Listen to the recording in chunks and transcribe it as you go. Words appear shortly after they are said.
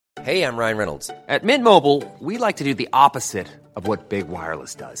Hey, I'm Ryan Reynolds. At Mint Mobile, we like to do the opposite of what Big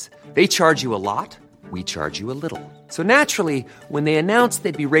Wireless does. They charge you a lot, we charge you a little. So naturally, when they announced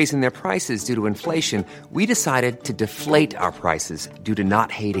they'd be raising their prices due to inflation, we decided to deflate our prices due to not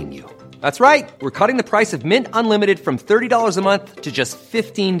hating you. That's right. We're cutting the price of Mint Unlimited from $30 a month to just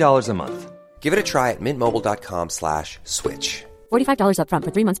 $15 a month. Give it a try at mintmobile.com/switch. $45 up front for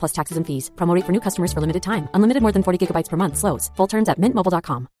 3 months plus taxes and fees. Promo rate for new customers for limited time. Unlimited more than 40 gigabytes per month. Slows full terms at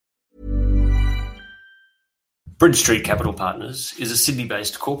mintmobile.com. Bridge Street Capital Partners is a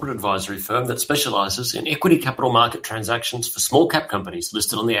Sydney-based corporate advisory firm that specialises in equity capital market transactions for small cap companies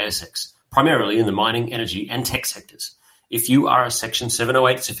listed on the ASX, primarily in the mining, energy and tech sectors. If you are a Section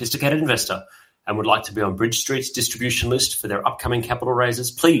 708 sophisticated investor and would like to be on Bridge Street's distribution list for their upcoming capital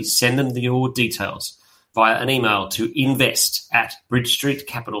raises, please send them your details via an email to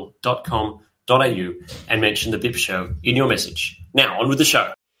invest@bridgestreetcapital.com.au and mention the BIP Show in your message. Now, on with the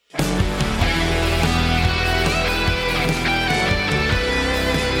show.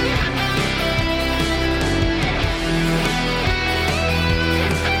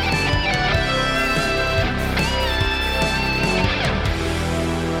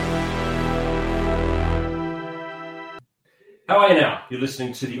 How are you now? You're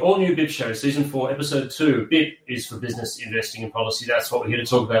listening to the all-new BIP Show, Season 4, Episode 2. BIP is for business, investing and policy. That's what we're here to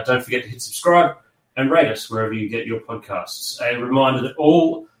talk about. Don't forget to hit subscribe and rate us wherever you get your podcasts. A reminder that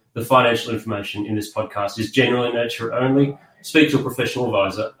all the financial information in this podcast is general in nature only. Speak to a professional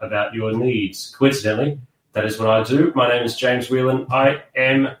advisor about your needs. Coincidentally, that is what I do. My name is James Whelan. I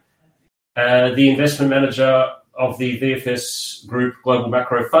am the investment manager of the VFS Group Global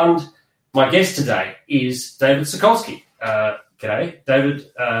Macro Fund. My guest today is David Sokulsky. G'day, David,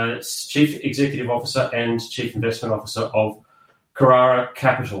 Chief Executive Officer and Chief Investment Officer of Carrara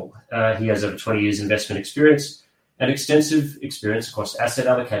Capital. He has over 20 years investment experience and extensive experience across asset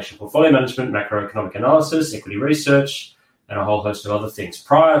allocation, portfolio management, macroeconomic analysis, equity research, and a whole host of other things.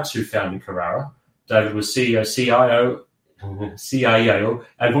 Prior to founding Carrara, David was CEO, CIO,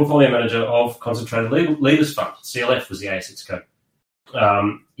 and portfolio manager of Concentrated Leaders Fund. CLF was the ASX code.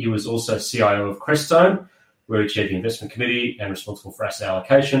 He was also CIO of Crestone, where he chaired the investment committee and responsible for asset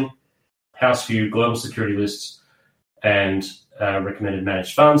allocation, house view, global security lists, and recommended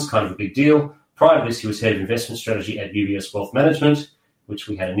managed funds, kind of a big deal. Prior to this, he was head of investment strategy at UBS Wealth Management, which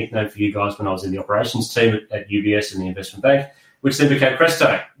we had a nickname for you guys when I was in the operations team at UBS in the investment bank, which then became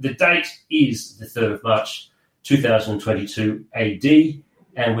Crestone. The date is the 3rd of March, 2022 AD,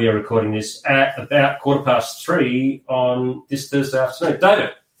 and we are recording this at about 3:15 on this Thursday afternoon.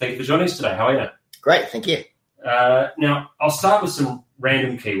 David, thank you for joining us today. How are you? Great, thank you. Now, I'll start with some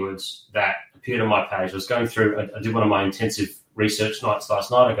random keywords that appeared on my page. I was going through, I did one of my intensive research nights last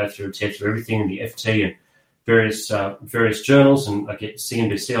night. I go through and tear through everything in the FT and various journals, and I get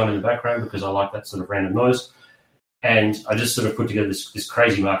CNBC on in the background because I like that sort of random noise. And I just sort of put together this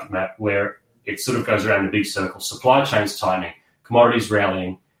crazy market map where it sort of goes around in a big circle. Supply chains tightening, commodities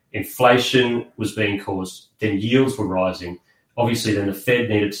rallying, inflation was being caused, then yields were rising. Obviously, then the Fed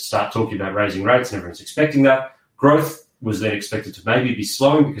needed to start talking about raising rates, and everyone's expecting that. Growth was then expected to maybe be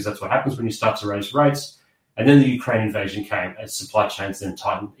slowing because that's what happens when you start to raise rates. And then the Ukraine invasion came as supply chains then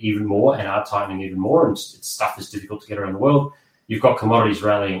tightened even more and are tightening even more, and stuff is difficult to get around the world. You've got commodities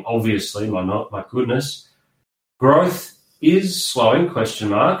rallying, obviously, my goodness. Growth is slowing, ?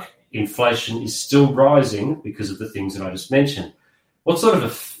 Inflation is still rising because of the things that I just mentioned. What sort of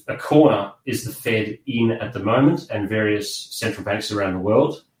a corner is the Fed in at the moment and various central banks around the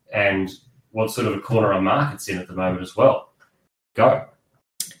world? And what sort of a corner are markets in at the moment as well? Go.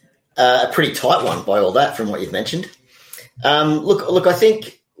 A pretty tight one by all that from what you've mentioned. Look, I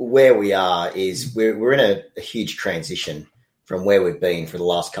think where we are is we're in a huge transition from where we've been for the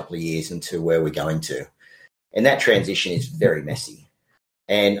last couple of years into where we're going to. And that transition is very messy.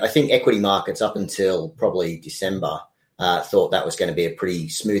 And I think equity markets up until probably December thought that was going to be a pretty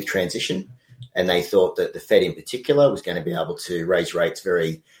smooth transition. And they thought that the Fed in particular was going to be able to raise rates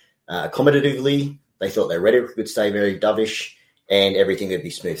very accommodatively. They thought their rhetoric would stay very dovish and everything would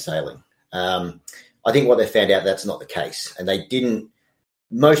be smooth sailing. I think what they found out, that's not the case. And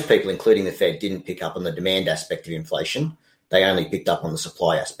most people, including the Fed, didn't pick up on the demand aspect of inflation. They only picked up on the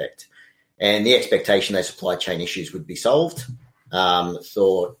supply aspect. And the expectation those supply chain issues would be solved led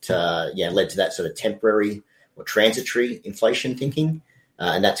to that sort of temporary or transitory inflation thinking.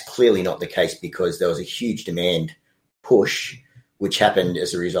 And that's clearly not the case because there was a huge demand push, which happened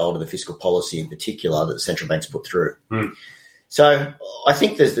as a result of the fiscal policy in particular that the central banks put through. So I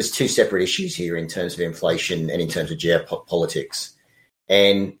think there's two separate issues here in terms of inflation and in terms of geopolitics.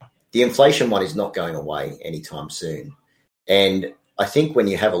 And the inflation one is not going away anytime soon. And I think when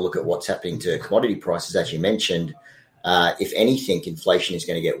you have a look at what's happening to commodity prices, as you mentioned, if anything, inflation is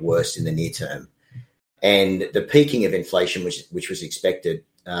going to get worse in the near term. And the peaking of inflation, which was expected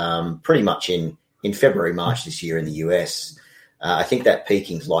pretty much in February, March this year in the US, I think that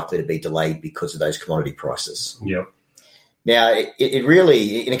peaking is likely to be delayed because of those commodity prices. Yeah. Now, it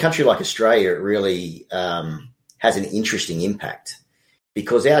really, in a country like Australia, it really has an interesting impact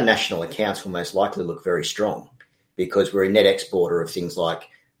because our national accounts will most likely look very strong because we're a net exporter of things like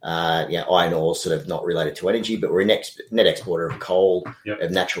iron ore, sort of not related to energy, but we're a net exporter of coal,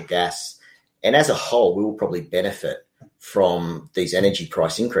 of natural gas. And as a whole, we will probably benefit from these energy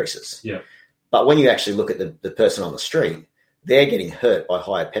price increases. Yeah. But when you actually look at the person on the street, they're getting hurt by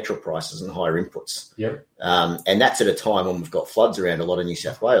higher petrol prices and higher inputs. Yep. And that's at a time when we've got floods around a lot of New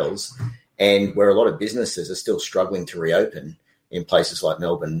South Wales and where a lot of businesses are still struggling to reopen in places like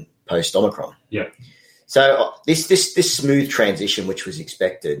Melbourne post-Omicron. Yeah. So this smooth transition, which was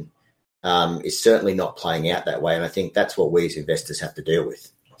expected, is certainly not playing out that way. And I think that's what we as investors have to deal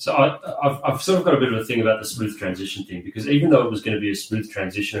with. So I've sort of got a bit of a thing about the smooth transition thing because even though it was going to be a smooth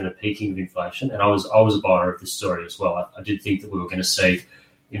transition and a peaking of inflation, and I was a buyer of this story as well, I did think that we were going to see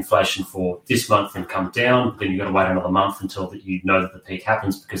inflation for this month and come down. Then you've got to wait another month until that you know that the peak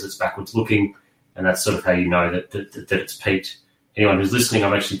happens because it's backwards looking, and that's sort of how you know that it's peaked. Anyone who's listening,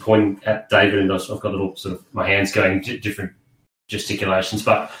 I'm actually pointing at David, and I've got little sort of my hands going different gesticulations,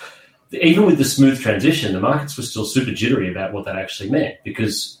 but even with the smooth transition, the markets were still super jittery about what that actually meant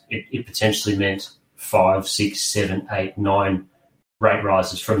because it potentially meant 5, 6, 7, 8, 9 rate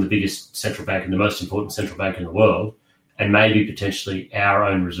rises from the biggest central bank and the most important central bank in the world, and maybe potentially our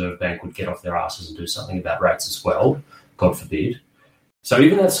own Reserve Bank would get off their asses and do something about rates as well, God forbid. So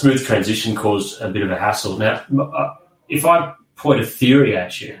even that smooth transition caused a bit of a hassle. Now, if I point a theory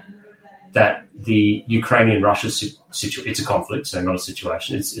at you, that the Ukrainian-Russia situation, it's a conflict, so not a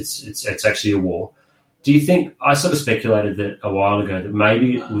situation, it's actually a war. Do you think, I sort of speculated that a while ago, that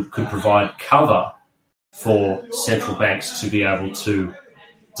maybe it could provide cover for central banks to be able to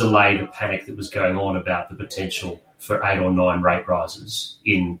delay the panic that was going on about the potential for 8 or 9 rate rises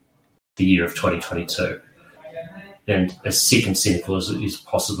in the year of 2022? And as sick and cynical as it is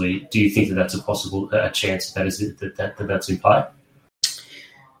possibly, do you think that that's a chance that's in play?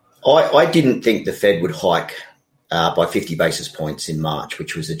 I didn't think the Fed would hike by 50 basis points in March,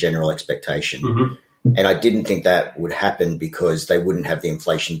 which was a general expectation. Mm-hmm. And I didn't think that would happen because they wouldn't have the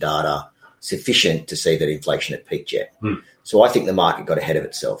inflation data sufficient to see that inflation had peaked yet. Mm. So I think the market got ahead of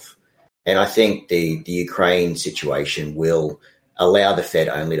itself. And I think the Ukraine situation will allow the Fed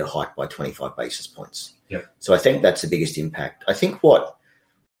only to hike by 25 basis points. Yep. So I think that's the biggest impact. I think what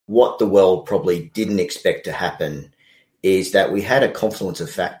the world probably didn't expect to happen is that we had a confluence of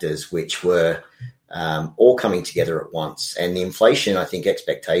factors which were all coming together at once. And the inflation, I think,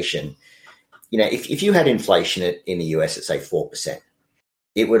 expectation, if you had inflation in the US at, say, 4%,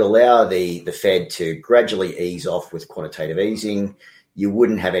 it would allow the Fed to gradually ease off with quantitative easing. You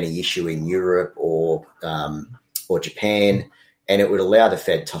wouldn't have any issue in Europe or Japan, and it would allow the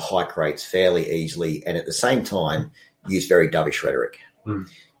Fed to hike rates fairly easily and at the same time use very dovish rhetoric. Mm.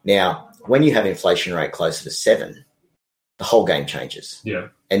 Now, when you have inflation rate closer to 7%, the whole game changes. Yeah.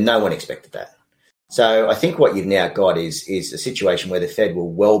 And no one expected that. So I think what you've now got is a situation where the Fed were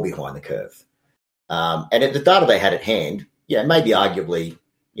well behind the curve. And the data they had at hand, may be arguably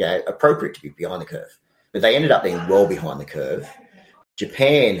appropriate to be behind the curve. But they ended up being well behind the curve.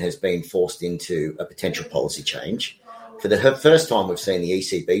 Japan has been forced into a potential policy change. For the first time, we've seen the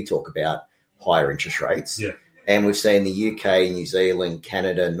ECB talk about higher interest rates. Yeah. And we've seen the UK, New Zealand,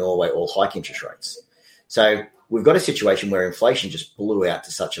 Canada, Norway all hike interest rates. So we've got a situation where inflation just blew out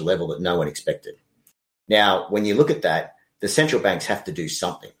to such a level that no one expected. Now, when you look at that, the central banks have to do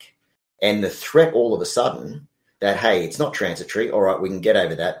something. And the threat all of a sudden that, hey, it's not transitory. All right, we can get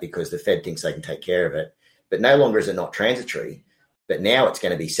over that because the Fed thinks they can take care of it. But no longer is it not transitory. But now it's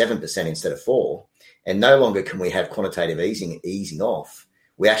going to be 7% instead of 4%. And no longer can we have quantitative easing off.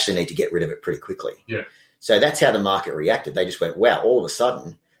 We actually need to get rid of it pretty quickly. Yeah. So that's how the market reacted. They just went, wow, all of a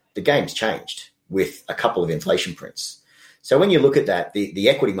sudden the game's changed with a couple of inflation prints. So when you look at that, the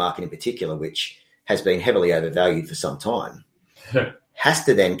equity market in particular, which has been heavily overvalued for some time, has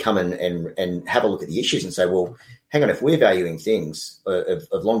to then come and have a look at the issues and say, well, hang on, if we're valuing things of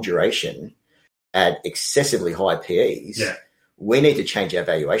long duration at excessively high PEs, we need to change our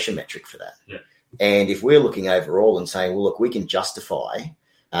valuation metric for that. Yeah. And if we're looking overall and saying, well, look, we can justify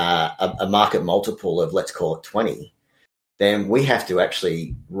a market multiple of, let's call it 20, then we have to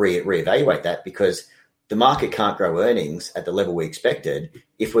actually reevaluate that because the market can't grow earnings at the level we expected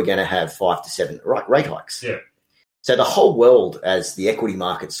if we're going to have 5 to 7 rate hikes. Yeah. So the whole world, as the equity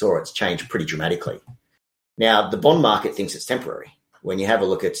market saw it's changed pretty dramatically. Now, the bond market thinks it's temporary. When you have a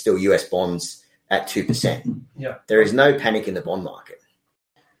look at still US bonds at 2%, there is no panic in the bond market.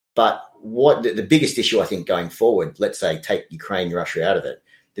 But what the biggest issue, I think, going forward, let's say take Ukraine, Russia out of it,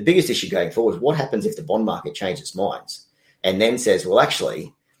 the biggest issue going forward is what happens if the bond market changes its minds and then says, well,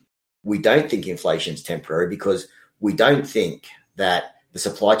 actually, we don't think inflation's temporary because we don't think that the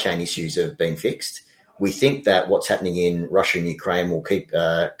supply chain issues have been fixed. We think that what's happening in Russia and Ukraine will keep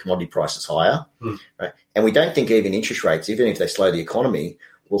commodity prices higher. Right? And we don't think even interest rates, even if they slow the economy,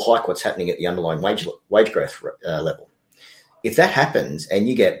 will hike what's happening at the underlying wage growth level. If that happens and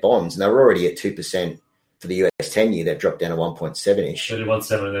you get bonds, and they're already at 2% for the US 10-year, they've dropped down to 1.7-ish.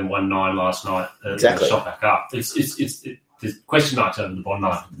 1.7 and then 1.9 last night. Exactly. Shot back up. There's question marks over the bond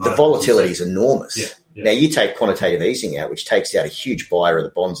market. The volatility is enormous. Yeah. Now, you take quantitative easing out, which takes out a huge buyer of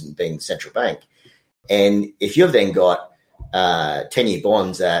the bonds and being the central bank. And if you've then got 10-year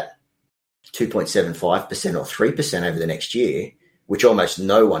bonds at 2.75% or 3% over the next year, which almost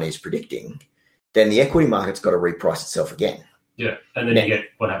no one is predicting, then the equity market's got to reprice itself again. Yeah, and then you get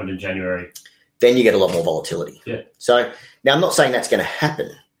what happened in January. Then you get a lot more volatility. Yeah. So now I'm not saying that's going to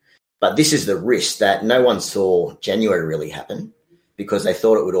happen, but this is the risk that no one saw January really happen because they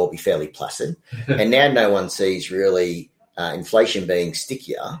thought it would all be fairly placid. And now no one sees really inflation being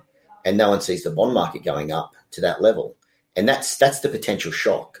stickier and no one sees the bond market going up to that level. And that's the potential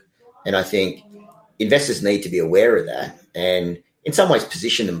shock. And I think investors need to be aware of that and in some ways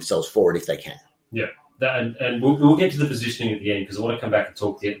position themselves for it if they can. Yeah. And we'll get to the positioning at the end because I want to come back and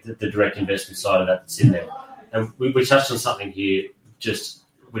talk the direct investment side of that's in there. And we touched on something here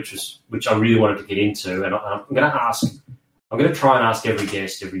which I really wanted to get into. And I'm going to try and ask every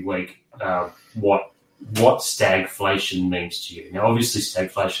guest every week what stagflation means to you. Now, obviously,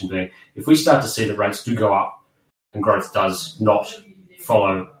 stagflation being if we start to see that rates do go up and growth does not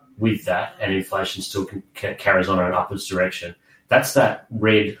follow with that and inflation still carries on in an upwards direction, that's that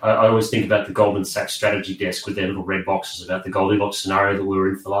red. I always think about the Goldman Sachs strategy desk with their little red boxes about the Goldilocks scenario that we were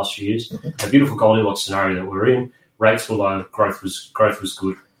in for the last few years. A beautiful Goldilocks scenario that we're in. Rates were low, growth was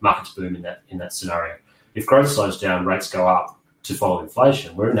good, markets boom in that scenario. If growth slows down, rates go up to follow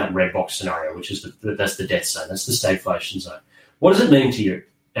inflation. We're in that red box scenario, which is that's the death zone, that's the stagflation zone. What does it mean to you?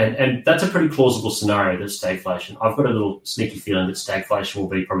 And that's a pretty plausible scenario, that stagflation. I've got a little sneaky feeling that stagflation will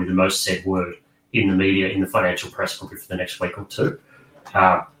be probably the most said word in the media, in the financial press, probably for the next week or two.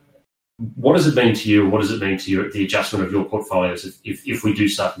 What does it mean to you? What does it mean to you, the adjustment of your portfolios if we do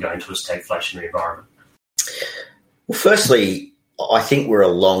start to go into a stagflationary environment? Well, firstly, I think we're a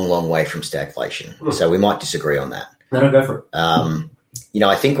long, long way from stagflation. So we might disagree on that. No, go for it.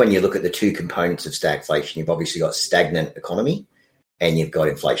 I think when you look at the two components of stagflation, you've obviously got stagnant economy and you've got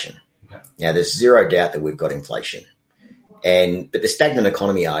inflation. Okay. Now, there's zero doubt that we've got inflation. But the stagnant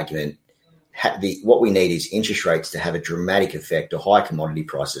economy argument, what we need is interest rates to have a dramatic effect, or high commodity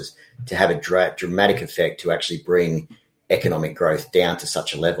prices to have a dramatic effect to actually bring economic growth down to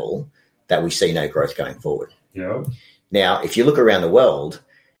such a level that we see no growth going forward. Yeah. Now, if you look around the world,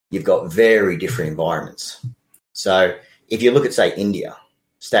 you've got very different environments. So if you look at, say, India,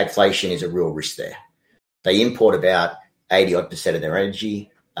 stagflation is a real risk there. They import about 80-odd% of their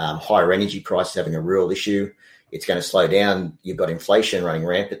energy, higher energy prices having a real issue. It's going to slow down. You've got inflation running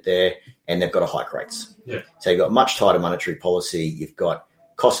rampant there, and they've got to hike rates. Yeah. So you've got much tighter monetary policy. You've got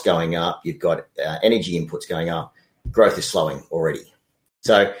costs going up. You've got energy inputs going up. Growth is slowing already.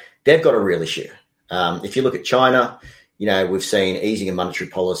 So they've got a real issue. If you look at China, we've seen easing of monetary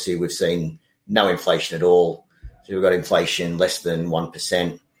policy. We've seen no inflation at all. So we've got inflation less than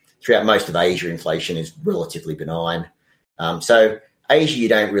 1%. Throughout most of Asia, inflation is relatively benign. So Asia, you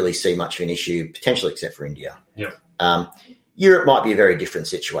don't really see much of an issue, potentially except for India. Yeah. Europe might be a very different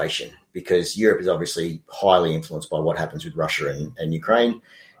situation because Europe is obviously highly influenced by what happens with Russia and Ukraine,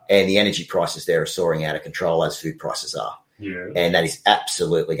 and the energy prices there are soaring out of control as food prices are. Yeah. And that is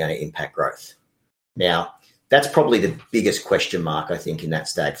absolutely going to impact growth. Now, that's probably the biggest question mark, I think, in that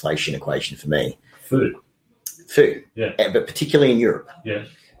stagflation equation for me. Food. Yeah. But particularly in Europe. Yeah.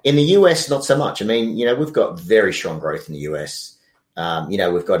 In the US, not so much. I mean, we've got very strong growth in the US.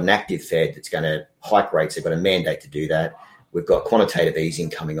 We've got an active Fed that's going to hike rates. They've got a mandate to do that. We've got quantitative easing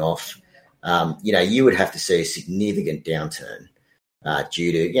coming off. You would have to see a significant downturn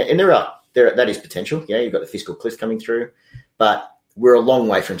due to, and that is potential. You've got the fiscal cliff coming through, but we're a long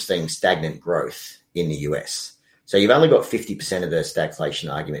way from seeing stagnant growth in the US. So you've only got 50% of the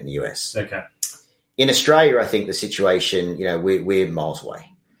stagflation argument in the US. Okay. In Australia, I think the situation, we're miles away.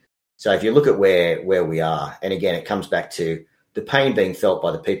 So if you look at where we are, and again, it comes back to the pain being felt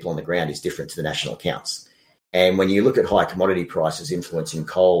by the people on the ground is different to the national accounts. And when you look at high commodity prices influencing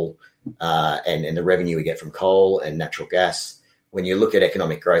coal and the revenue we get from coal and natural gas, when you look at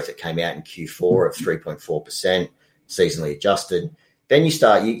economic growth that came out in Q4 of 3.4%, seasonally adjusted, then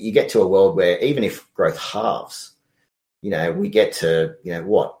you get to a world where even if growth halves, we get to,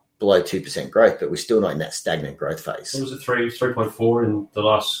 below 2% growth, but we're still not in that stagnant grroth phase. What was it, 3.4 in the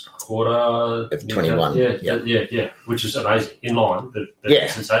last quarter? Of 21. Yeah, which is amazing, in line, but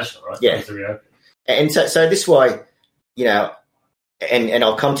sensational, right? Yeah. And so this is why, and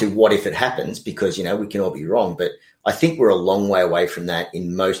I'll come to what if it happens, because, we can all be wrong, but I think we're a long way away from that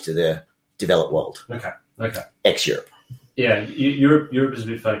in most of the developed world. Okay. Ex-Europe. Yeah, Europe is a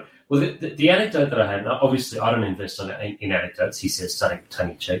bit funny. Well, the anecdote that I had, obviously I don't invest in anecdotes, he says,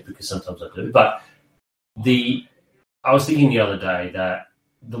 tongue in cheek, because sometimes I do, but I was thinking the other day that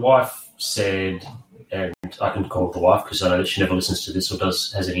the wife said, and I can call it the wife because I know that she never listens to this or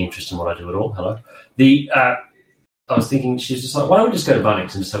has any interest in what I do at all. Hello. I was thinking, she's just like, why don't we just go to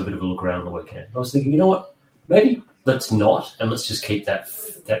Bunnings and just have a bit of a look around on the weekend? I was thinking, you know what? Maybe let's not, and let's just keep that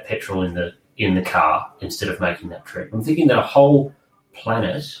petrol in the car instead of making that trip. I'm thinking that a whole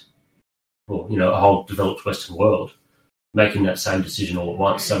planet, or a whole developed Western world, making that same decision all at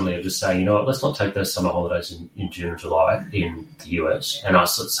once, suddenly I just say, you know what, let's not take those summer holidays in June or July in the US, and I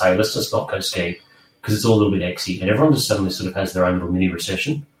say, let's just not go skiing because it's all a little bit exy, and everyone just suddenly sort of has their own little mini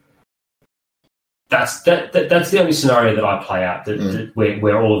recession. That's the only scenario that I play out,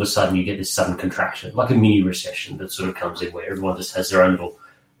 where all of a sudden you get this sudden contraction, like a mini recession that sort of comes in where everyone just has their own little,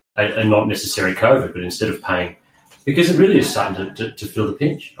 and not necessarily COVID, but instead of paying, because it really is starting to feel the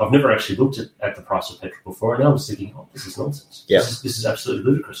pinch. I've never actually looked at the price of petrol before, and I was thinking, this is nonsense. Yeah. This is absolutely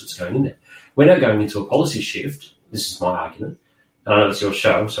ludicrous what's going in there. We're now going into a policy shift. This is my argument. And I know it's your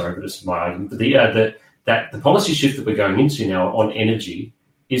show, I'm sorry, but it's my argument. But the policy shift that we're going into now on energy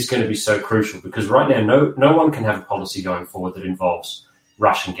is going to be so crucial, because right now no one can have a policy going forward that involves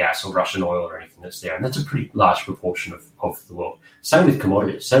Russian gas or Russian oil or anything that's there. And that's a pretty large proportion of the world. Same with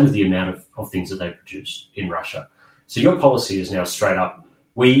commodities, same with the amount of things that they produce in Russia. So your policy is now straight up,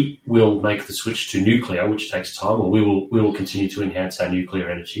 we will make the switch to nuclear, which takes time, or we will continue to enhance our nuclear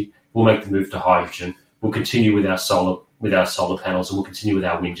energy. We'll make the move to hydrogen. We'll continue with our solar panels, and we'll continue with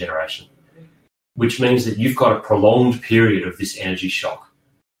our wind generation, which means that you've got a prolonged period of this energy shock.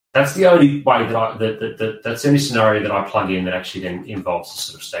 That's the only way that's the only scenario that I plug in that actually then involves a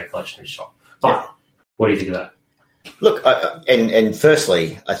sort of stagflationary shock. But what do you think of that? Look, and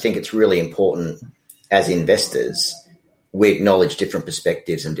firstly, I think it's really important as investors we acknowledge different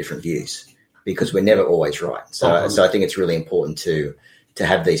perspectives and different views, because we're never always right. So I think it's really important to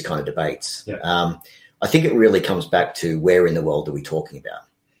have these kind of debates. Yeah. I think it really comes back to where in the world are we talking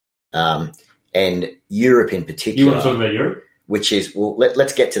about, and Europe in particular. You want to talk about Europe? Which is, well,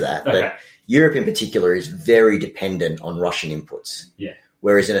 let's get to that. Okay. But Europe in particular is very dependent on Russian inputs. Yeah.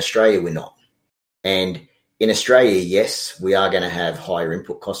 Whereas in Australia, we're not. And in Australia, yes, we are going to have higher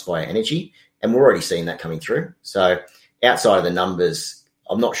input costs via energy, and we're already seeing that coming through. So outside of the numbers,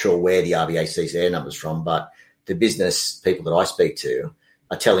 I'm not sure where the RBA sees their numbers from, but the business people that I speak to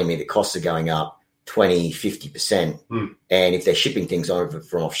are telling me that costs are going up 20, 50%. And if they're shipping things over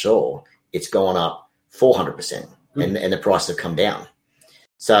from offshore, it's gone up 400%. And the prices have come down.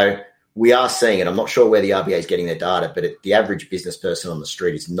 So we are seeing it. I'm not sure where the RBA is getting their data, but the average business person on the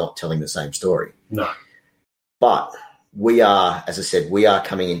street is not telling the same story. No. But we are, as I said, we are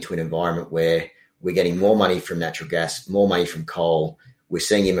coming into an environment where we're getting more money from natural gas, more money from coal. We're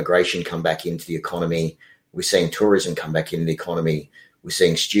seeing immigration come back into the economy. We're seeing tourism come back into the economy. We're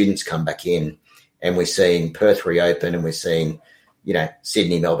seeing students come back in, and we're seeing Perth reopen, and we're seeing,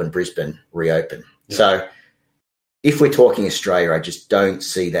 Sydney, Melbourne, Brisbane reopen. Yeah. So if we're talking Australia, I just don't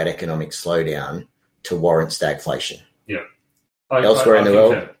see that economic slowdown to warrant stagflation. Yeah. Elsewhere in the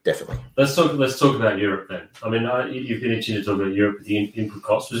world, definitely. Let's talk about Europe then. I mean, you've been itching to talk about Europe with the input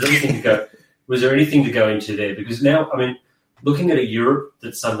costs. Was there anything to go into there? Because now, I mean, looking at a Europe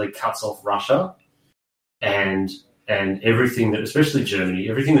that suddenly cuts off Russia and everything that, especially Germany,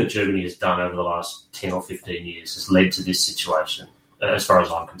 everything that Germany has done over the last 10 or 15 years has led to this situation, as far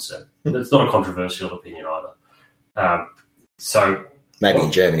as I'm concerned. It's not a controversial opinion either. So maybe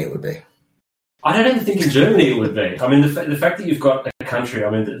in Germany it would be. I don't even think in Germany it would be. I mean, the fact that you've got a country,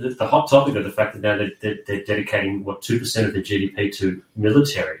 I mean, the hot topic of the fact that now they're dedicating 2% of their GDP to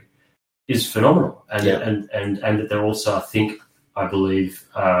military is phenomenal, and that they're also, I believe,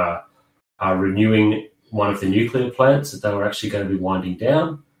 are renewing one of the nuclear plants that they were actually going to be winding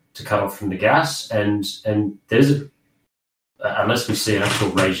down to cut off from the gas, and there's unless we see an actual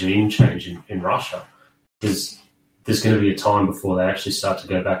regime change in Russia, there's there's going to be a time before they actually start to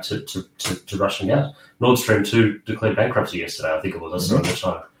go back to Russian gas. Nord Stream 2 declared bankruptcy yesterday, I think it was. I saw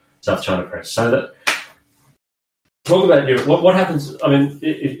the South China press. So that, talk about Europe. What happens? I mean,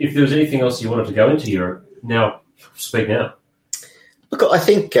 if there was anything else you wanted to go into Europe, now, speak now. Look, I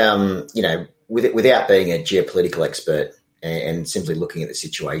think, without being a geopolitical expert and simply looking at the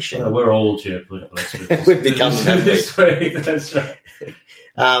situation. Well, we're all geopolitical experts. We've become this week. That's right.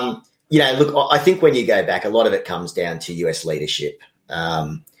 Look, I think when you go back, a lot of it comes down to US leadership.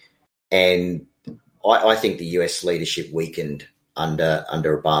 And I think the US leadership weakened under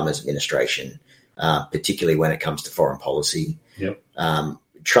Obama's administration, particularly when it comes to foreign policy. Yep.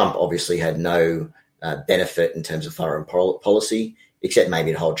 Trump obviously had no benefit in terms of foreign policy, except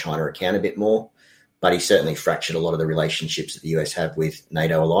maybe to hold China account a bit more. But he certainly fractured a lot of the relationships that the US have with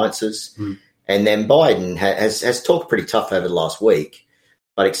NATO alliances. And then Biden has talked pretty tough over the last week,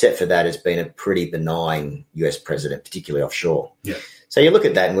 but except for that, has been a pretty benign US president, particularly offshore. Yeah. So you look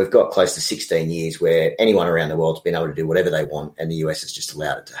at that, and we've got close to 16 years where anyone around the world's been able to do whatever they want, and the US has just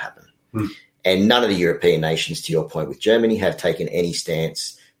allowed it to happen. And none of the European nations, to your point with Germany, have taken any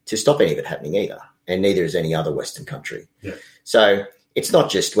stance to stop any of it happening either, and neither has any other Western country. Yeah. So it's not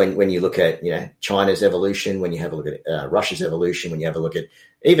just when you look at China's evolution, when you have a look at Russia's evolution, when you have a look at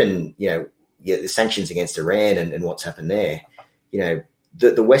even the sanctions against Iran and what's happened there.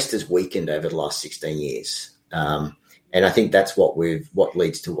 The West has weakened over the last 16 years, and I think that's what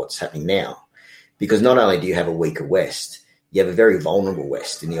leads to what's happening now, because not only do you have a weaker West, you have a very vulnerable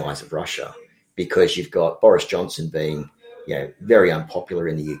West in the eyes of Russia, because you've got Boris Johnson being very unpopular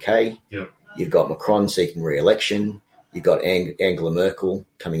in the UK. Yep. You've got Macron seeking re-election. You've got Angela Merkel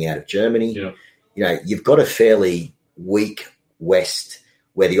coming out of Germany. Yeah. You've got a fairly weak West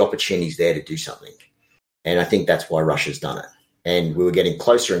where the opportunity is there to do something. And I think that's why Russia's done it. And we were getting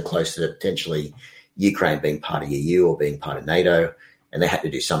closer and closer to potentially Ukraine being part of the EU or being part of NATO, and they had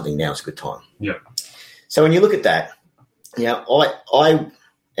to do something. Now it's a good time. Yeah. So when you look at that, I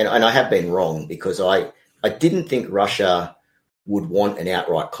have been wrong, because I didn't think Russia would want an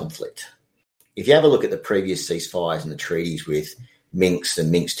outright conflict. If you have a look at the previous ceasefires and the treaties with Minsk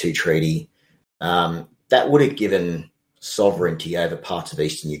and Minsk II treaty, that would have given sovereignty over parts of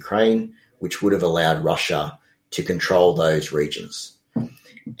eastern Ukraine, which would have allowed Russia to control those regions.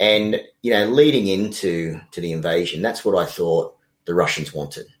 And, leading into the invasion, that's what I thought the Russians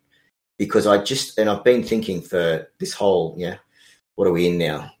wanted. Because I've been thinking for this whole, what are we in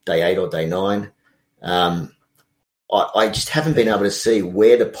now? Day 8 or day 9? I just haven't been able to see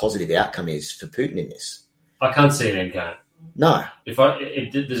where the positive outcome is for Putin in this. I can't see an end game. No.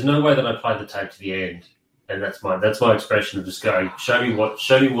 There's no way that I played the tape to the end, and that's my expression of just going, show me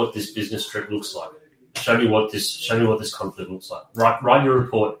what this business trip looks like. Show me what this conflict looks like. Write your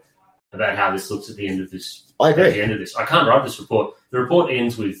report about how this looks at the end of this. I agree. At the end of this, I can't write this report. The report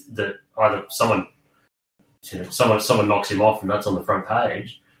ends with that either someone knocks him off, and that's on the front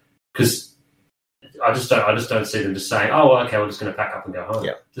page, because I just don't see them just saying, "Oh, well, okay, we're just going to pack up and go home."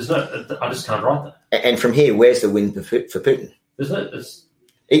 Yeah. I just can't write that. And from here, where's the win for Putin?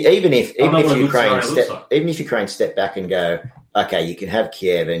 Even if Ukraine step back and go, okay, you can have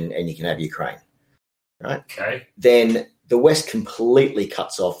Kiev and you can have Ukraine, right? Okay. Then the West completely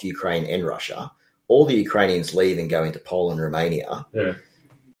cuts off Ukraine and Russia. All the Ukrainians leave and go into Poland and Romania. Yeah.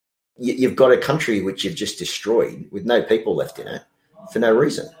 You've got a country which you've just destroyed with no people left in it for no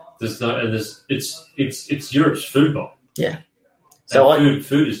reason. It's Europe's food bomb. Yeah. So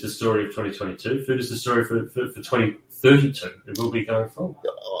food is the story of 2022. Food is the story for 2032. It will be going forward.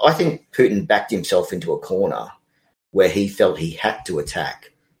 I think Putin backed himself into a corner where he felt he had to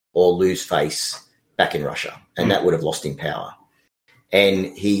attack or lose face back in Russia, and that would have lost him power.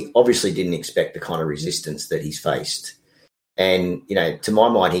 And he obviously didn't expect the kind of resistance that he's faced. And, to my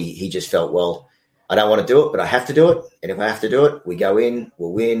mind, he just felt, well, I don't want to do it, but I have to do it. And if I have to do it, we go in,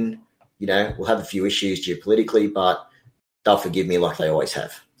 we'll win. We'll have a few issues geopolitically, but they'll forgive me like they always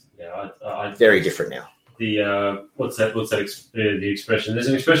have. Yeah, very different now. The the expression? There's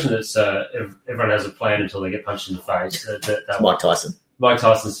an expression that's everyone has a plan until they get punched in the face. Mike Tyson. Mike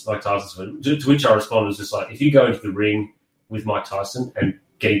Tyson's. To which I responded was just like, if you go into the ring with Mike Tyson and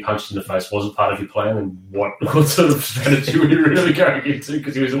getting punched in the face wasn't part of your plan, then what sort of strategy were you really going into?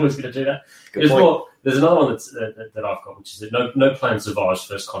 Because he was always going to do that. There's another one that I've got, which is that no plan survives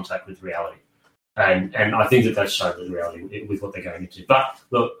first contact with reality. And I think that's shown the reality with what they're going into. But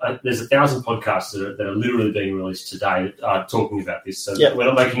look, there's 1,000 podcasts that are literally being released today talking about this. So we're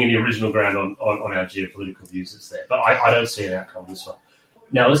not making any original ground on our geopolitical views that's there. But I don't see an outcome this way.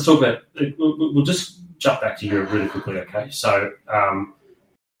 Now, let's talk about we'll just jump back to Europe really quickly, okay? So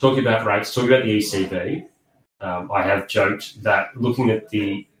talking about rates, talking about the ECB, I have joked that looking at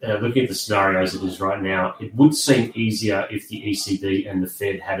the scenarios it is right now, it would seem easier if the ECB and the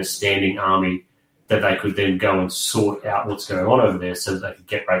Fed had a standing army that they could then go and sort out what's going on over there so that they could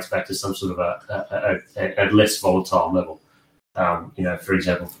get rates back to some sort of a less volatile level. For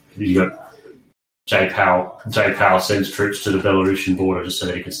example, you got Jay Powell sends troops to the Belarusian border just so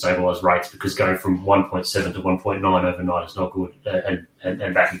that he can stabilise rates, because going from 1.7 to 1.9 overnight is not good,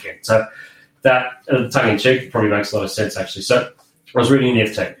 and back again. So that, tongue-in-cheek, probably makes a lot of sense, actually. So I was reading in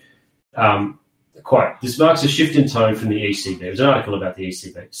the FT. Quote, this marks a shift in tone from the ECB. There was an article about the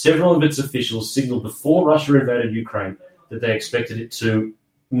ECB. Several of its officials signalled before Russia invaded Ukraine that they expected it to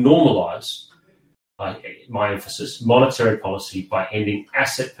normalise, my emphasis, monetary policy by ending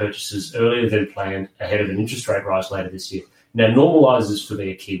asset purchases earlier than planned ahead of an interest rate rise later this year. Now, normalise is for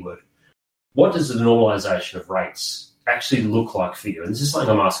me a key word. What does the normalisation of rates actually look like for you? And this is something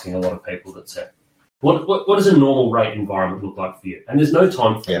I'm asking a lot of people that say, what does a normal rate environment look like for you? And there's no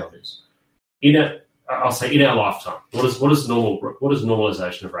time frame on this. In our lifetime, what does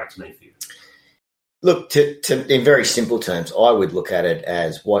normalisation of rates mean for you? Look, in very simple terms, I would look at it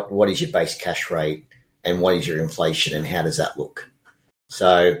as what is your base cash rate and what is your inflation and how does that look?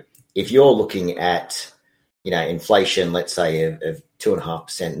 So if you're looking at, inflation, let's say of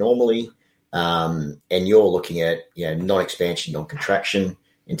 2.5% normally, and you're looking at, non-expansion, non-contraction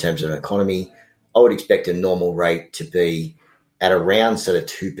in terms of an economy, I would expect a normal rate to be at around sort of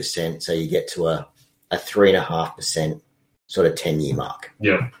 2%. So you get to a 3.5% sort of 10-year mark.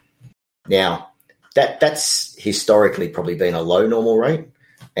 Yeah. Now, that's historically probably been a low normal rate,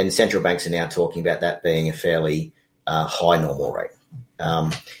 and central banks are now talking about that being a fairly high normal rate.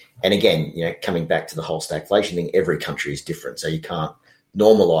 And again, coming back to the whole stagflation thing, every country is different, so you can't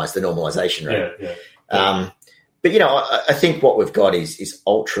normalise the normalisation rate. Yeah. But I think what we've got is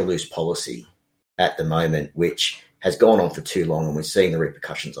ultra loose policy at the moment, which has gone on for too long, and we're seeing the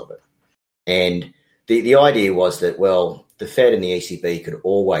repercussions of it. And the idea was that, well, the Fed and the ECB could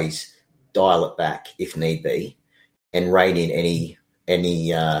always dial it back if need be and rein in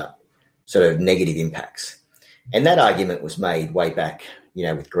any sort of negative impacts. And that argument was made way back,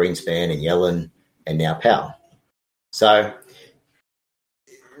 with Greenspan and Yellen and now Powell. So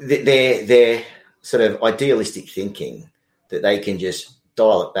they're sort of idealistic thinking that they can just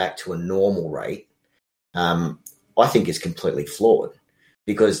dial it back to a normal rate, I think is completely flawed,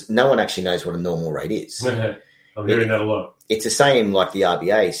 because no one actually knows what a normal rate is. I'm hearing that a lot. It's the same like the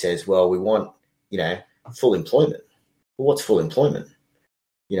RBA says, well, we want, full employment. Well, what's full employment?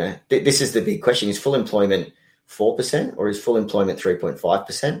 This is the big question. Is full employment 4% or is full employment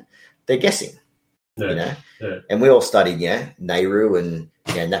 3.5%? They're guessing, Yeah. And we all studied, NAIRU and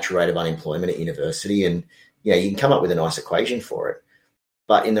natural rate of unemployment at university. And, you can come up with a nice equation for it.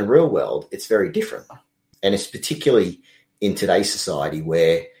 But in the real world, it's very different. And it's particularly in today's society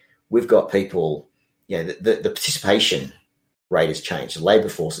where we've got people, the participation rate has changed. The labour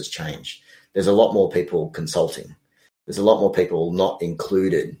force has changed. There's a lot more people consulting. There's a lot more people not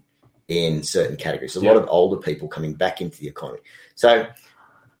included in certain categories. A lot of older people coming back into the economy. So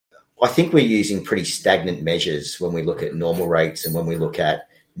I think we're using pretty stagnant measures when we look at normal rates and when we look at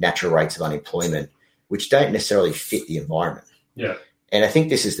natural rates of unemployment, which don't necessarily fit the environment. Yeah. And I think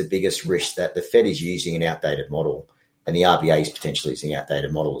this is the biggest risk, that the Fed is using an outdated model and the RBA is potentially using an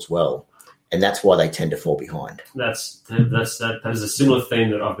outdated model as well. And that's why they tend to fall behind. That is a similar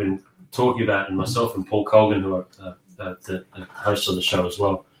theme that I've been talking about, and myself and Paul Colgan, who are the host of the show as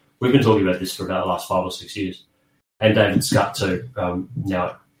well. We've been talking about this for about the last 5 or 6 years. And David Scott too,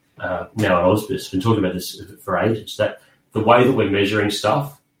 now at Ausbis, been talking about this for ages, that the way that we're measuring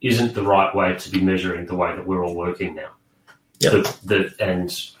stuff isn't the right way to be measuring the way that we're all working now. Yep.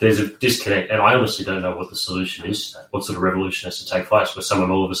 And there's a disconnect, and I honestly don't know what the solution is. What sort of revolution has to take place where someone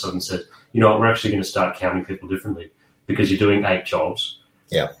all of a sudden says, we're actually going to start counting people differently because you're doing 8 jobs,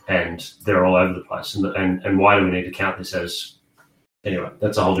 and they're all over the place. And why do we need to count this as? Anyway,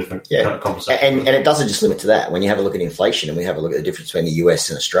 that's a whole different conversation. And it doesn't just limit to that. When you have a look at inflation, and we have a look at the difference between the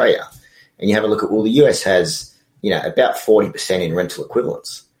US and Australia, and you have a look at, the US has about 40% in rental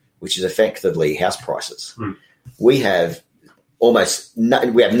equivalents, which is effectively house prices. We have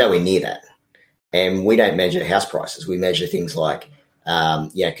we have nowhere near that. And we don't measure house prices. We measure things like,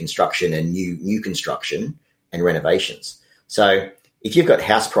 construction and new construction and renovations. So if you've got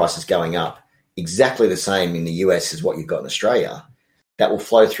house prices going up exactly the same in the US as what you've got in Australia, that will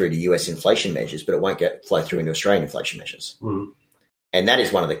flow through to US inflation measures, but it won't flow through into Australian inflation measures. And that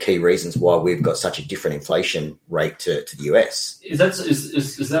is one of the key reasons why we've got such a different inflation rate to the US. Is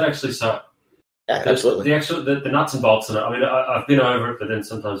that actually so? Absolutely. The nuts and bolts of it. I mean, I've been over it, but then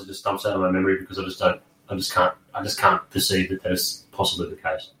sometimes it just dumps out of my memory because I I just can't perceive that that's possibly the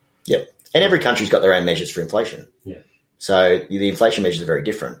case. Yep. And every country's got their own measures for inflation. Yeah. So the inflation measures are very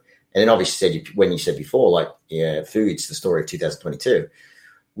different. And then obviously when you said before, like, food's the story of 2022.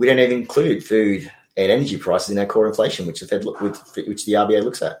 We don't even include food and energy prices in our core inflation, which the RBA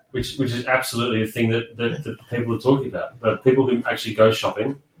looks at. Which is absolutely a thing that people are talking about. But people who actually go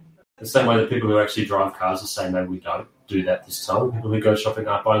shopping, the same way that people who actually drive cars are saying maybe we don't do that this time. People who go shopping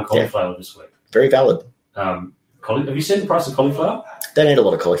aren't buying cauliflower this week. Very valid. Have you seen the price of cauliflower? Don't eat a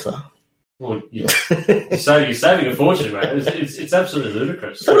lot of cauliflower. Well, you're saving a fortune, mate. It's absolutely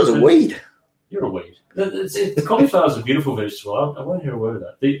ludicrous. I thought it was a weed. You're a weed. The cauliflower is a beautiful vegetable. I won't hear a word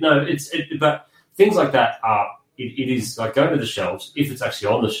of that. But things like that it is like going to the shelves, if it's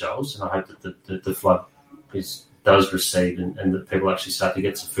actually on the shelves, and I hope that the flood does recede and that people actually start to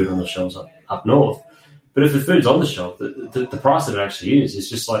get some food on the shelves up north. But if the food's on the shelf, the price that it actually is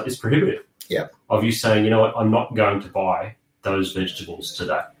just like, it's prohibitive. Yeah. Of you saying, you know what, I'm not going to buy those vegetables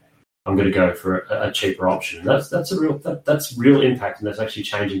today. I'm going to go for a cheaper option. That's real impact, and that's actually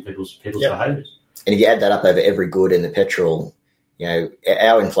changing people's behaviours. And if you add that up over every good and the petrol,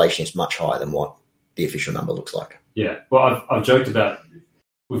 our inflation is much higher than what the official number looks like. Yeah. Well, we've joked about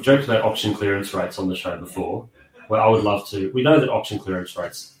auction clearance rates on the show before. Well, I would love to. We know that auction clearance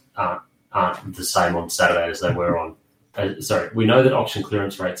rates aren't the same on Saturday as they were on. We know that auction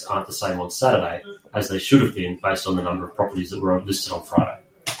clearance rates aren't the same on Saturday as they should have been based on the number of properties that were listed on Friday.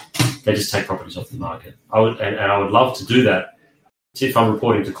 They just take properties off the market. I would love to do that if I'm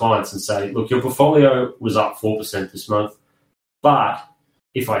reporting to clients and say, look, your portfolio was up 4% this month, but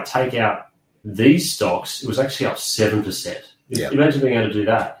if I take out these stocks, it was actually up 7%. Yeah. Imagine being able to do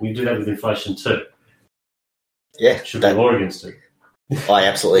that. You do that with inflation too. Yeah. Should be law against it. I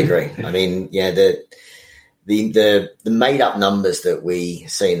absolutely agree. I mean, the made up numbers that we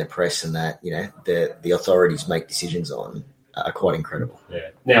see in the press and that, the authorities make decisions on are quite incredible. Yeah.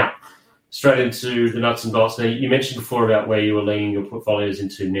 Now, straight into the nuts and bolts. Now, you mentioned before about where you were leaning your portfolios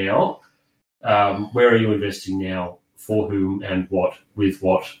into now. Where are you investing now? For whom and what, with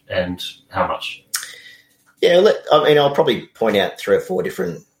what, and how much? Yeah, I'll probably point out 3 or 4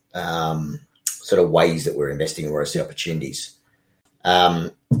 different sort of ways that we're investing and where I see opportunities.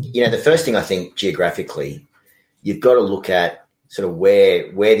 The first thing I think geographically, you've got to look at sort of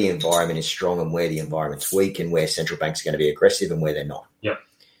where the environment is strong and where the environment's weak, and where central banks are going to be aggressive and where they're not. Yep.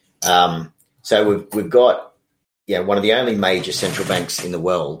 So we've got one of the only major central banks in the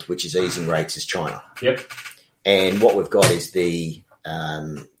world which is easing rates is China. Yep. And what we've got is the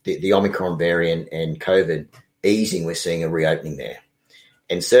Omicron variant and COVID easing. We're seeing a reopening there,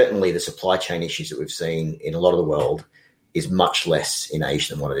 and certainly the supply chain issues that we've seen in a lot of the world is much less in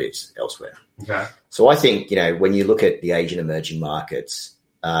Asia than what it is elsewhere. Okay. So I think, when you look at the Asian emerging markets,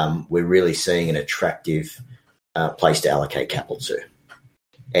 we're really seeing an attractive place to allocate capital to.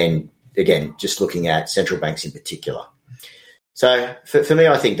 And again, just looking at central banks in particular. So for me,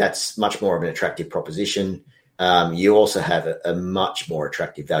 I think that's much more of an attractive proposition. You also have a much more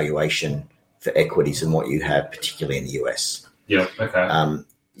attractive valuation for equities than what you have, particularly in the US. Yeah. Okay.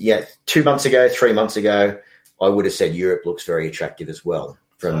 2 months ago, 3 months ago, I would have said Europe looks very attractive as well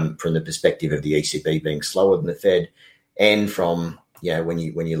from the perspective of the ECB being slower than the Fed, and from when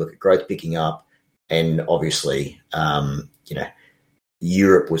you look at growth picking up, and obviously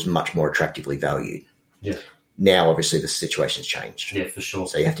Europe was much more attractively valued. Yeah. Now obviously the situation's changed. Yeah, for sure.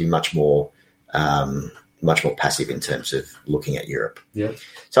 So you have to be much more passive in terms of looking at Europe. Yeah.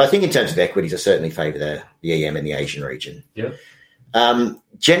 So I think in terms of equities, I certainly favour the EM and the Asian region. Yeah.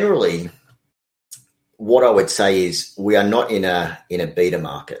 Generally, what I would say is we are not in a beta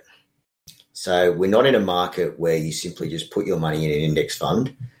market. So we're not in a market where you simply just put your money in an index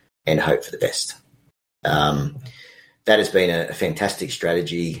fund and hope for the best. That has been a fantastic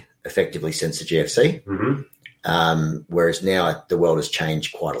strategy effectively since the GFC, whereas now the world has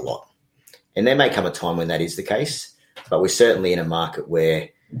changed quite a lot. And there may come a time when that is the case, but we're certainly in a market where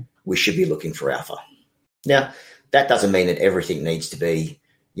we should be looking for alpha. Now, that doesn't mean that everything needs to be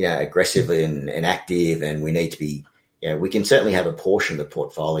aggressively and active, and we need to be, we can certainly have a portion of the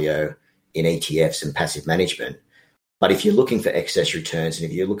portfolio in ETFs and passive management. But if you're looking for excess returns and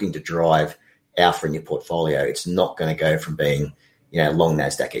if you're looking to drive alpha in your portfolio, it's not going to go from being, long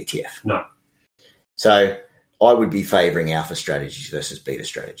NASDAQ ETF. No. So I would be favoring alpha strategies versus beta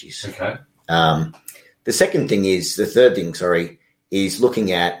strategies. Okay. The third thing, is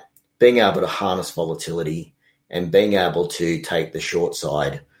looking at being able to harness volatility and being able to take the short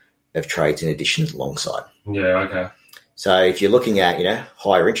side of trades in addition to the long side. Yeah, okay. So if you're looking at,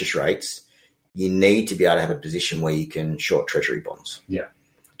 higher interest rates, you need to be able to have a position where you can short treasury bonds. Yeah.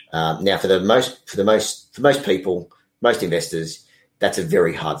 Now, for most people, most investors, that's a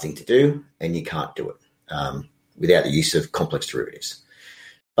very hard thing to do, and you can't do it without the use of complex derivatives.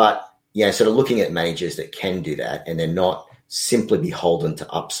 But sort of looking at managers that can do that, and they're not simply beholden to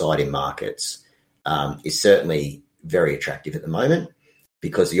upside in markets, is certainly very attractive at the moment,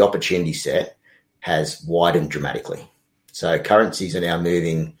 because the opportunity set has widened dramatically. So currencies are now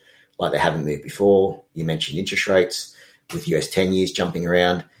moving like they haven't moved before. You mentioned interest rates with US 10 years jumping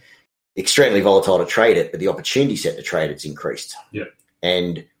around. Extremely volatile to trade it, but the opportunity set to trade it's increased. Yeah.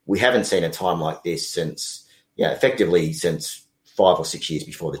 And we haven't seen a time like this since 5 or 6 years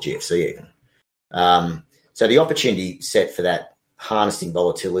before the GFC even. So the opportunity set for that harnessing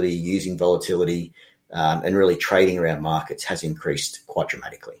volatility, using volatility, and really trading around markets has increased quite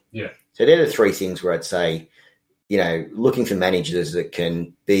dramatically. Yeah. So they're the three things where I'd say, looking for managers that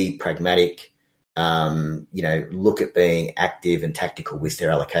can be pragmatic, look at being active and tactical with their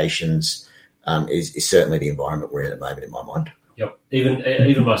allocations, is certainly the environment we're in at the moment in my mind. Yep.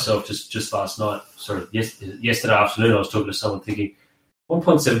 Even myself, just last night, sort of yesterday afternoon, I was talking to someone thinking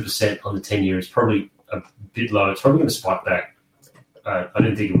 1.7% on the 10-year is probably a bit low. It's probably going to spike back. I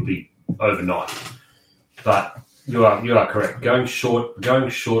didn't think it would be overnight, but you are correct. Going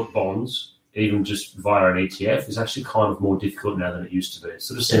short bonds, even just via an ETF, is actually kind of more difficult now than it used to be. It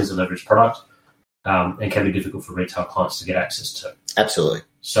sort of seems a leveraged product, and can be difficult for retail clients to get access to. Absolutely.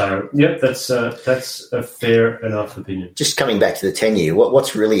 So, yep, that's a fair enough opinion. Just coming back to the 10-year,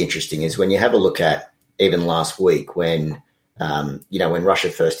 what's really interesting is when you have a look at even last week when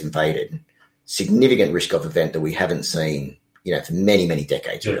Russia first invaded, significant risk-off event that we haven't seen, for many, many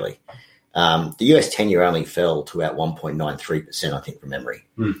decades, really. The US 10-year only fell to about 1.93%, I think, from memory.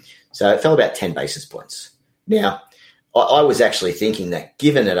 So it fell about 10 basis points. Now, I was actually thinking that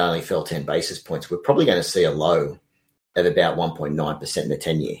given it only fell 10 basis points, we're probably going to see a low of about 1.9% in the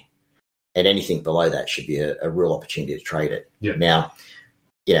 10-year. And anything below that should be a real opportunity to trade it. Yeah. Now,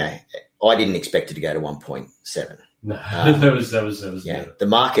 I didn't expect it to go to 1.7. No, that was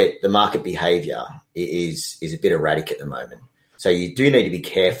the market behavior is a bit erratic at the moment. So you do need to be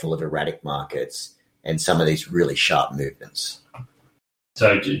careful of erratic markets and some of these really sharp movements.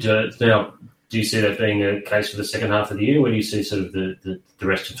 So now, do you see that being a case for the second half of the year? When do you see sort of the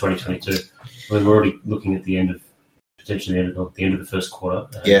rest of 2022? We're already looking at the end of the first quarter.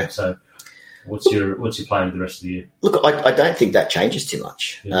 Yeah. So what's your plan for the rest of the year? Look, I don't think that changes too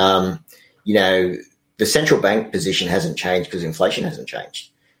much. Yeah. The central bank position hasn't changed because inflation hasn't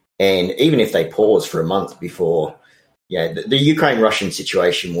changed. And even if they pause for a month before, the Ukraine-Russian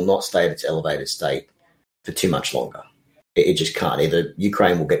situation will not stay at its elevated state for too much longer. It just can't. Either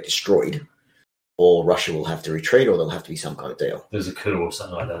Ukraine will get destroyed or Russia will have to retreat, or there'll have to be some kind of deal. There's a coup or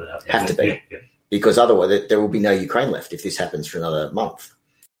something like that. Have to be. Yeah. Because otherwise there will be no Ukraine left if this happens for another month.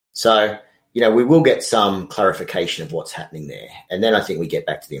 So, we will get some clarification of what's happening there. And then I think we get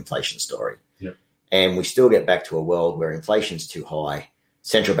back to the inflation story. Yep. And we still get back to a world where inflation's too high.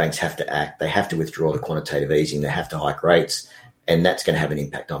 Central banks have to act. They have to withdraw the quantitative easing. They have to hike rates. And that's going to have an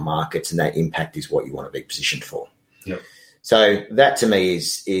impact on markets. And that impact is what you want to be positioned for. Yep. So that to me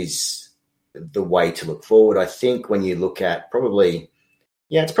is the way to look forward. I think when you look at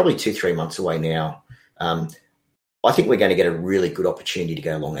it's probably 2-3 months away now. I think we're going to get a really good opportunity to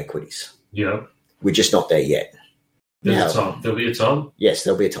go long equities. Yeah. We're just not there yet. There's a time. There'll be a time? Yes,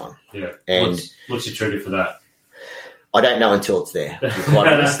 there'll be a time. Yeah. And what's your trigger for that? I don't know until it's there, to be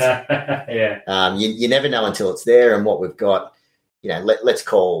quite honest. Yeah. You never know until it's there. And what we've got, let's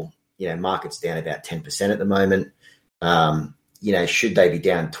call, markets down about 10% at the moment. Should they be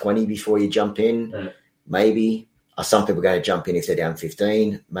down 20 before you jump in? Yeah. Maybe. Are some people going to jump in if they're down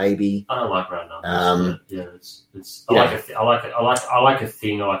 15? Maybe. I don't like round numbers. I like a thing.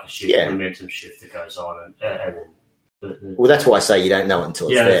 I like a shift, momentum shift that goes on, and then. Well, that's why I say you don't know until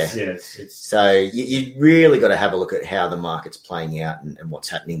it's there. So you really got to have a look at how the market's playing out and what's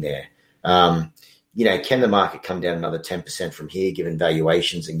happening there. Can the market come down another 10% from here, given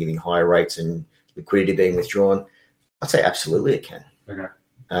valuations and giving higher rates and liquidity being withdrawn? I'd say absolutely it can. Okay.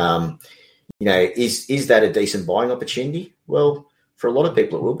 Is that a decent buying opportunity? Well, for a lot of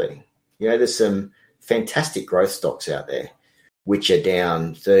people, it will be. There's some fantastic growth stocks out there which are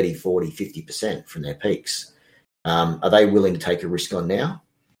down 30, 40, 50% from their peaks. Are they willing to take a risk on now?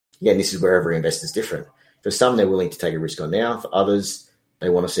 Yeah, and this is where every investor is different. For some, they're willing to take a risk on now. For others, they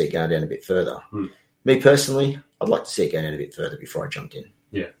want to see it going down a bit further. Me personally, I'd like to see it going down a bit further before I jumped in.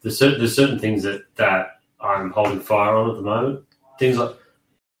 Yeah, there's certain things that I'm holding fire on at the moment. Things like,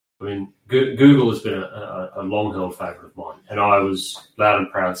 Google has been a long-held favourite of mine, and I was loud and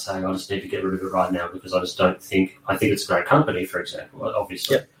proud saying I just need to get rid of it right now because I think it's a great company, for example,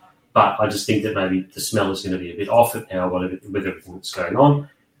 obviously. Yep. But I just think that maybe the smell is going to be a bit off it now with everything that's going on.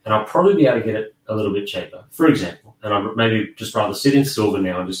 And I'll probably be able to get it a little bit cheaper, for example. And I'd maybe just rather sit in silver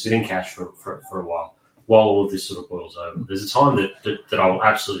now and just sit in cash for a while all of this sort of boils over. There's a time that I'll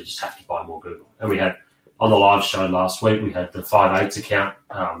absolutely just have to buy more Google. And we had, on the live show last week, we had the 5/8 account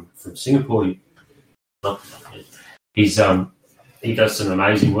from Singapore. He does some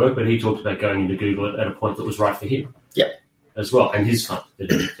amazing work, but he talked about going into Google at a point that was right for him. Yep. As well, and his fund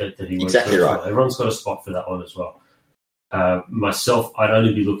that he works exactly for. Right. Everyone's got a spot for that one as well. Myself, I'd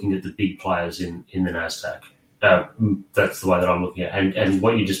only be looking at the big players in the NASDAQ. That's the way that I'm looking at it. And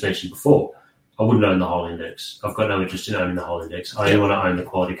what you just mentioned before, I wouldn't own the whole index. I've got no interest in owning the whole index. I only want to own the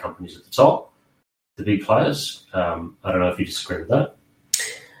quality companies at the top, the big players. I don't know if you disagree with that.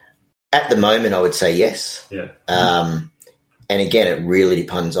 At the moment, I would say yes. Yeah. And again, it really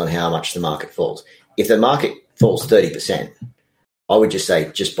depends on how much the market falls. If the market falls 30%, I would just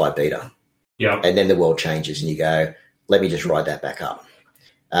say just buy beta. Yeah. And then the world changes and you go, let me just ride that back up.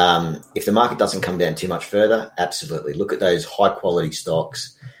 If the market doesn't come down too much further, absolutely. Look at those high-quality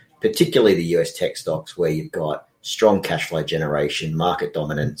stocks, particularly the US tech stocks where you've got strong cash flow generation, market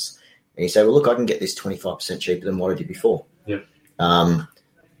dominance. And you say, well, look, I can get this 25% cheaper than what I did before. Yeah.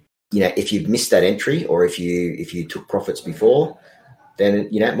 If you've missed that entry or if you took profits before, then,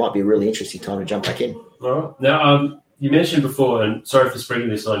 it might be a really interesting time to jump back in. All right. Now, you mentioned before, and sorry for springing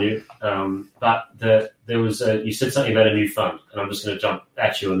this on you, but there was you said something about a new fund, and I'm just going to jump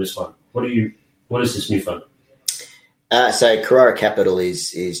at you on this one. What is this new fund? So Carrara Capital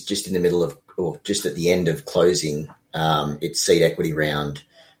is just in the middle of, or just at the end of closing its seed equity round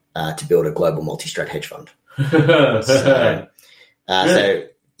to build a global multi-strat hedge fund. So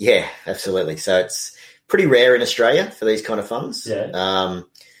yeah, absolutely. So it's pretty rare in Australia for these kind of funds. Yeah.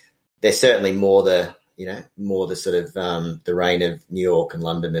 They're certainly more the sort of the reign of New York and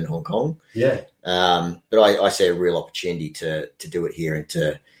London and Hong Kong. Yeah. But I see a real opportunity to do it here and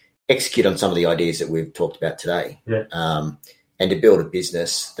to execute on some of the ideas that we've talked about today. Yeah. And to build a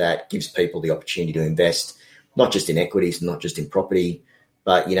business that gives people the opportunity to invest, not just in equities, not just in property,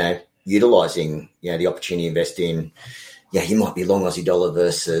 but, utilising, the opportunity to invest in, you might be long Aussie dollar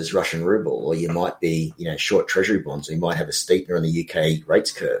versus Russian ruble, or you might be, short treasury bonds, or you might have a steepener on the UK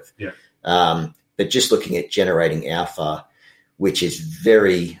rates curve. Yeah. But just looking at generating alpha, which is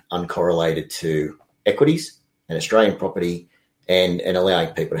very uncorrelated to equities and Australian property, and allowing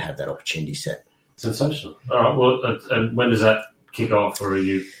people to have that opportunity set. Sensational. All right. Well, and when does that kick off, or are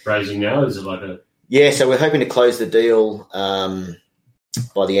you raising now? Is it like a... Yeah, so we're hoping to close the deal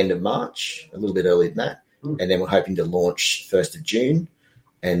by the end of March, a little bit earlier than that. And then we're hoping to launch 1st of June,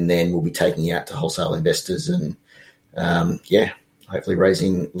 and then we'll be taking it out to wholesale investors and, hopefully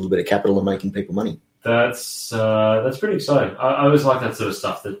raising a little bit of capital and making people money. That's pretty exciting. I always like that sort of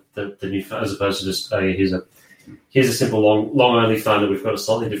stuff, that the new fund, as opposed to just, here's a simple long only fund, and we've got a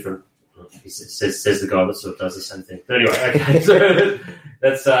slightly different, says the guy that sort of does the same thing. But anyway, okay, so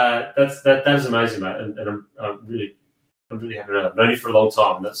that is amazing, mate, and I'm really happy to know. I've known you for a long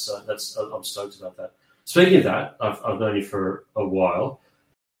time, and I'm stoked about that. Speaking of that, I've known you for a while,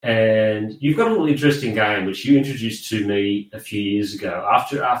 and you've got a little interesting game which you introduced to me a few years ago.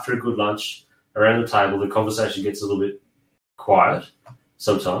 After a good lunch around the table, the conversation gets a little bit quiet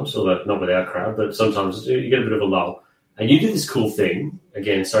sometimes, although not with our crowd, but sometimes you get a bit of a lull. And you do this cool thing,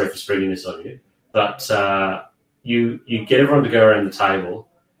 again, sorry for springing this on you, but you get everyone to go around the table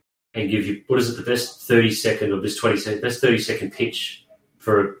and give you, what is it, the best 30-second or this 20-second, best 30-second pitch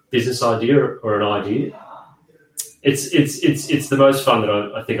for a business idea or an idea. It's the most fun that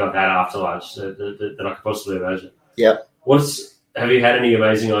I think I've had after lunch that I could possibly imagine. Yep. Have you had any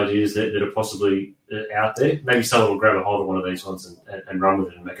amazing ideas that are possibly out there? Maybe someone will grab a hold of one of these ones and run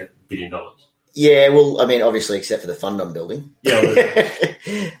with it and make $1 billion. Yeah, well, I mean, obviously, except for the fund I'm building. Yeah,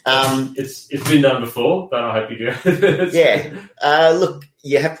 well, it's been done before, but I hope you do. Yeah. Look,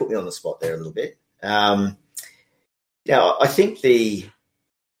 you have put me on the spot there a little bit. I think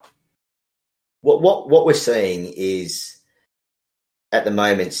what we're seeing is, at the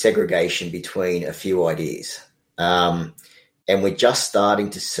moment, segregation between a few ideas. And we're just starting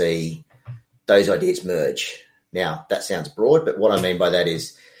to see those ideas merge. Now, that sounds broad, but what I mean by that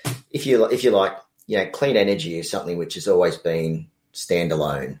is, if you like, clean energy is something which has always been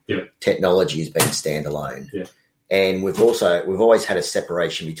standalone. Yeah. Technology has been standalone. Yeah. And we've always had a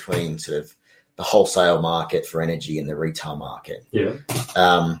separation between sort of the wholesale market for energy and the retail market. Yeah.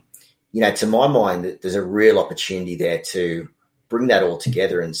 To my mind, there's a real opportunity there to bring that all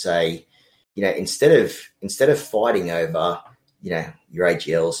together and say, instead of fighting over, your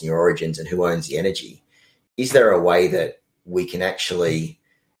AGLs and your origins and who owns the energy, is there a way that we can actually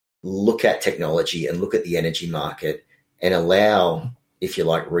look at technology and look at the energy market and allow, if you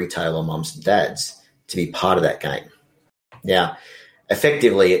like, retailer mums and dads to be part of that game. Now,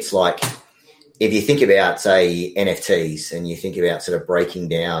 effectively, it's like if you think about, say, NFTs and you think about sort of breaking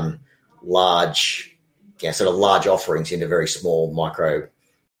down large offerings into very small micro,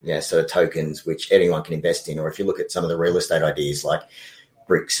 sort of tokens, which anyone can invest in. Or if you look at some of the real estate ideas like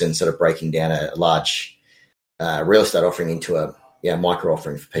bricks and sort of breaking down a large real estate offering into a micro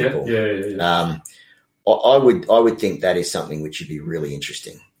offering for people. I would think that is something which would be really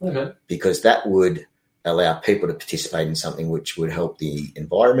interesting, because that would allow people to participate in something which would help the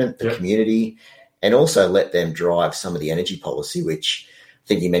environment, the community, and also let them drive some of the energy policy, which I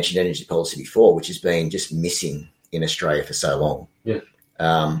think you mentioned energy policy before, which has been just missing in Australia for so long.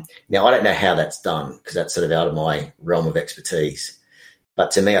 Now, I don't know how that's done because that's sort of out of my realm of expertise.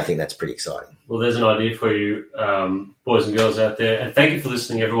 But to me, I think that's pretty exciting. Well, there's an idea for you, boys and girls out there. And thank you for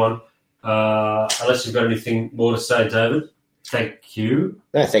listening, everyone. Unless you've got anything more to say, David, thank you.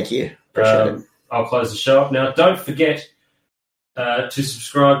 No, thank you. Appreciate it. I'll close the show up now. Don't forget to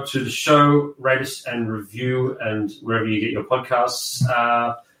subscribe to the show, rate us and review, and wherever you get your podcasts.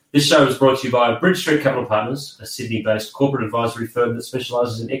 This show is brought to you by Bridge Street Capital Partners, a Sydney-based corporate advisory firm that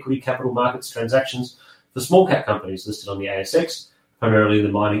specialises in equity capital markets transactions for small-cap companies listed on the ASX, primarily in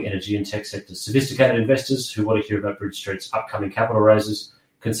the mining, energy and tech sectors. Sophisticated investors who want to hear about Bridge Street's upcoming capital raises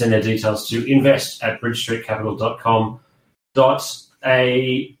can send their details to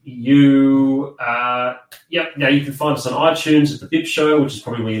invest@bridgestreetcapital.com.au. Now you can find us on iTunes at The Bip Show, which is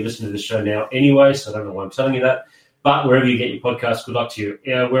probably where you're listening to the show now anyway, so I don't know why I'm telling you that. But wherever you get your podcast, good luck to you.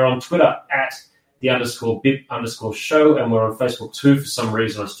 We're on Twitter at @the_BIP_show, and we're on Facebook too for some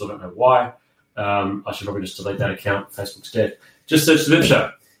reason. I still don't know why. I should probably just delete that account. Facebook's dead. Just search The Bip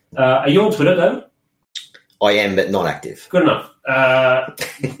Show. Are you on Twitter, David? I am, but not active. Good enough.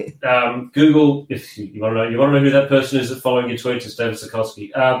 Google, if you want to know who that person is that's following your tweets, it's David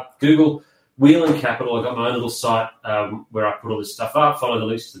Sokulsky. Google Wheeling Capital. I've got my own little site where I put all this stuff up. Follow the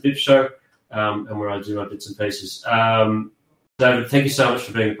links to The Bip Show. And where I do my bits and pieces. David, thank you so much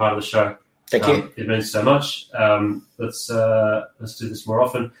for being a part of the show. Thank you. It means so much. Let's do this more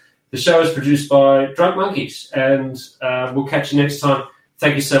often. The show is produced by Drunk Monkeys, and we'll catch you next time.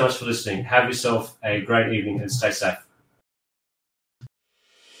 Thank you so much for listening. Have yourself a great evening and stay safe.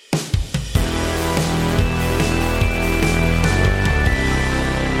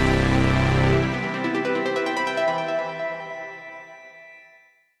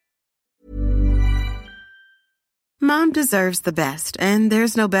 Mom deserves the best, and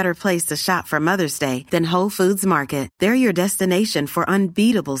there's no better place to shop for Mother's Day than Whole Foods Market. They're your destination for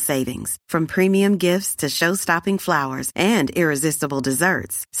unbeatable savings, from premium gifts to show-stopping flowers and irresistible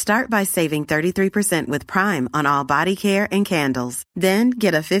desserts. Start by saving 33% with Prime on all body care and candles. Then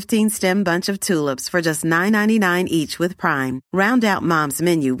get a 15-stem bunch of tulips for just $9.99 each with Prime. Round out Mom's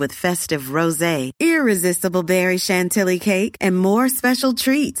menu with festive rosé, irresistible berry chantilly cake, and more special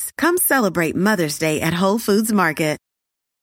treats. Come celebrate Mother's Day at Whole Foods Market.